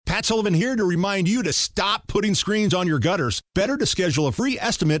Matt Sullivan here to remind you to stop putting screens on your gutters. Better to schedule a free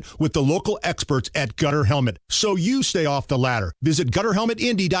estimate with the local experts at Gutter Helmet so you stay off the ladder. Visit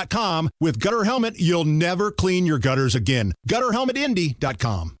GutterHelmetIndy.com. With Gutter Helmet, you'll never clean your gutters again.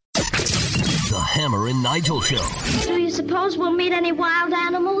 GutterHelmetIndy.com. The Hammer and Nigel Show. Do you suppose we'll meet any wild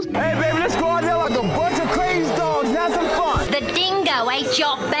animals? Hey, baby, let's go out there like a bunch of crazy dogs. Have some fun. The dingo ate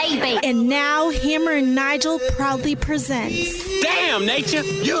your baby. And now Hammer and Nigel proudly presents... Damn, nature,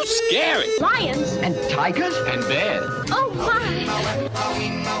 you scary. Lions. And tigers. And bears. Oh,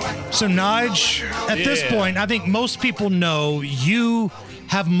 my. So, Nige, at this point, I think most people know you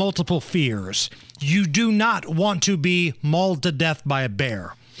have multiple fears. You do not want to be mauled to death by a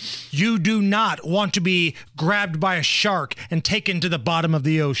bear. You do not want to be grabbed by a shark and taken to the bottom of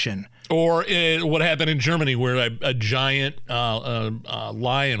the ocean. Or what happened in Germany where a giant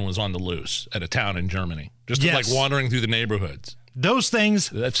lion was on the loose at a town in Germany. Just like wandering through the neighborhoods. Those things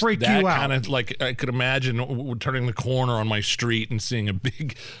freak you out. Kind of like I could imagine turning the corner on my street and seeing a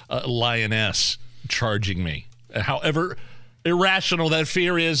big lioness charging me. However irrational that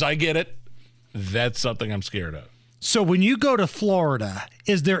fear is, I get it. That's something I'm scared of. So when you go to Florida,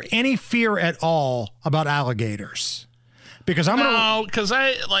 is there any fear at all about alligators? Because I go to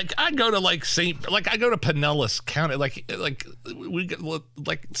I go to Pinellas County, we get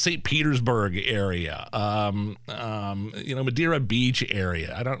like St. Petersburg area, Madeira Beach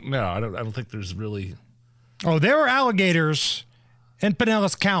area. I don't know. I don't think there's really. Oh, there are alligators in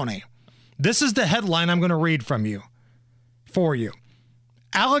Pinellas County. This is the headline I'm going to read for you.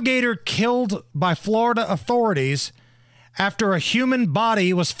 Alligator killed by Florida authorities after a human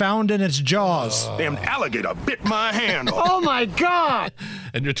body was found in its jaws. Damn alligator bit my hand. Oh, my God.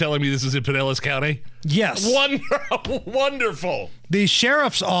 And you're telling me this is in Pinellas County? Yes. Wonderful. The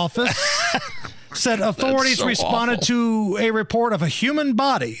sheriff's office said authorities responded to a report of a human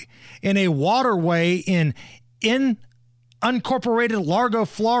body in a waterway in unincorporated Largo,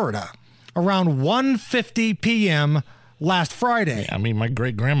 Florida, around 1:50 p.m. last Friday. Yeah, I mean, my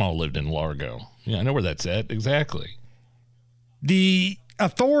great-grandma lived in Largo. Yeah, I know where that's at. Exactly. The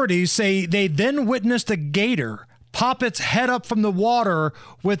authorities say they then witnessed a gator pop its head up from the water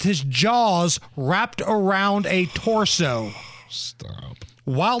with his jaws wrapped around a torso. Stop.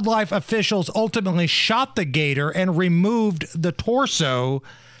 Wildlife officials ultimately shot the gator and removed the torso,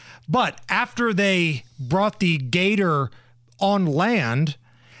 but after they brought the gator on land,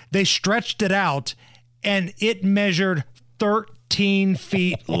 they stretched it out and it measured 13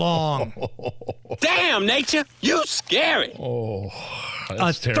 feet long. Damn, nature, you scary. Oh,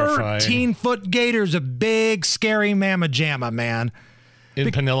 that's terrifying. 13-foot gator's a big, scary mamma jamma, man. In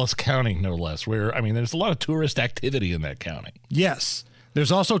Pinellas County, no less, where, there's a lot of tourist activity in that county. Yes.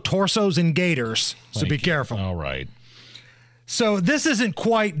 There's also torsos and gators, so be careful. All right. So this isn't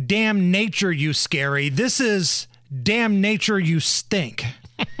quite damn nature, you scary. This is damn nature, you stink.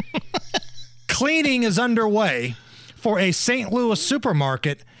 Cleaning is underway for a St. Louis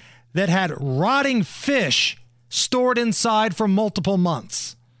supermarket that had rotting fish stored inside for multiple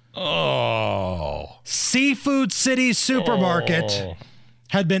months. Oh. Seafood City Supermarket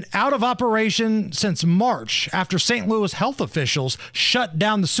had been out of operation since March after St. Louis health officials shut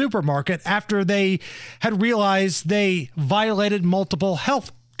down the supermarket after they had realized they violated multiple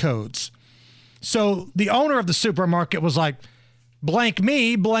health codes. So the owner of the supermarket was like, blank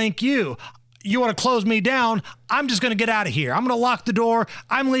me, blank you. You want to close me down? I'm just going to get out of here. I'm going to lock the door.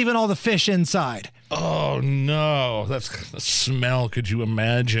 I'm leaving all the fish inside. Oh, no. That's the smell. Could you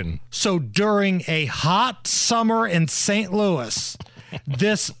imagine? So during a hot summer in St. Louis,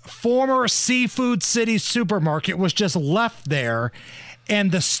 this former Seafood City supermarket was just left there,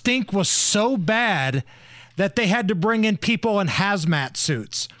 and the stink was so bad that they had to bring in people in hazmat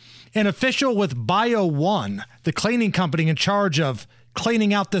suits. An official with Bio One, the cleaning company in charge of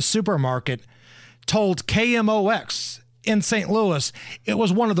cleaning out this supermarket, told KMOX in St. Louis it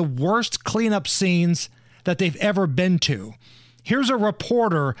was one of the worst cleanup scenes that they've ever been to. Here's a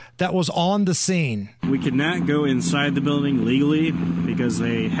reporter that was on the scene. We could not go inside the building legally because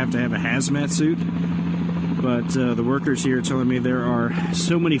they have to have a hazmat suit. But the workers here are telling me there are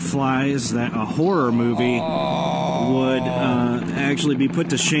so many flies that a horror movie would actually be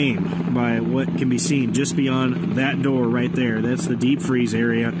put to shame by what can be seen just beyond that door right there. That's the deep freeze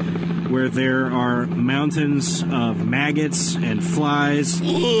area where there are mountains of maggots and flies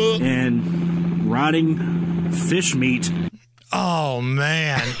and rotting fish meat. Oh,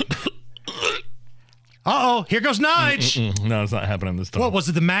 man. Uh-oh, here goes Nige. No, it's not happening this time. What, was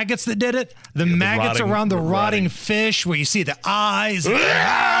it the maggots that did it? The maggots around the rotting fish where you see the eyes and the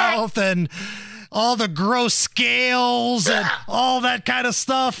mouth and... all the gross scales and all that kind of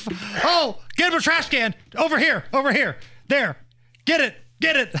stuff. Oh, get him a trash can. Over here. There. Get it.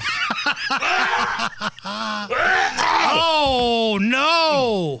 Oh,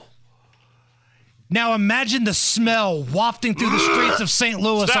 no. Now imagine the smell wafting through the streets of St.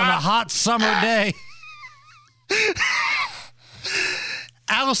 Louis on a hot summer day.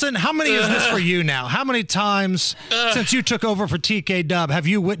 Allison, how many is this for you now? How many times since you took over for TK Dub have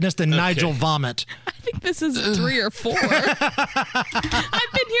you witnessed a Nigel vomit? I think this is 3 or 4.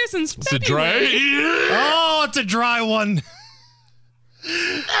 I've been here since February. It's a dry. Oh, it's a dry one.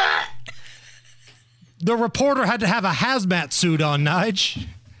 The reporter had to have a hazmat suit on, Nige.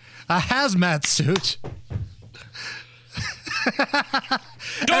 A hazmat suit.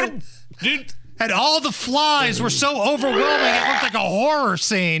 And all the flies were so overwhelming, it looked like a horror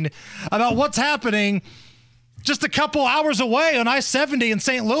scene about what's happening just a couple hours away on I-70 in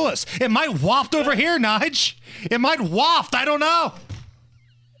St. Louis. It might waft over here, Nige. It might waft. I don't know.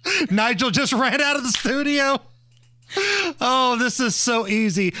 Nigel just ran out of the studio. Oh, this is so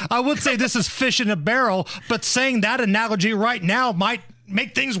easy. I would say this is fish in a barrel, but saying that analogy right now might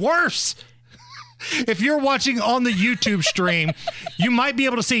make things worse. If you're watching on the YouTube stream, you might be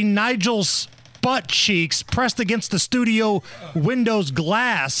able to see Nigel's butt cheeks pressed against the studio window's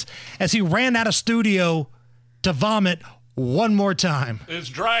glass as he ran out of studio to vomit one more time. It's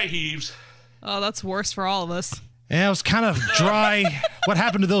dry heaves. Oh, that's worse for all of us. Yeah, it was kind of dry. What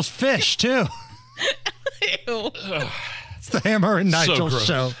happened to those fish, too? Ew. It's the Hammer and Nigel gross.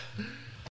 show.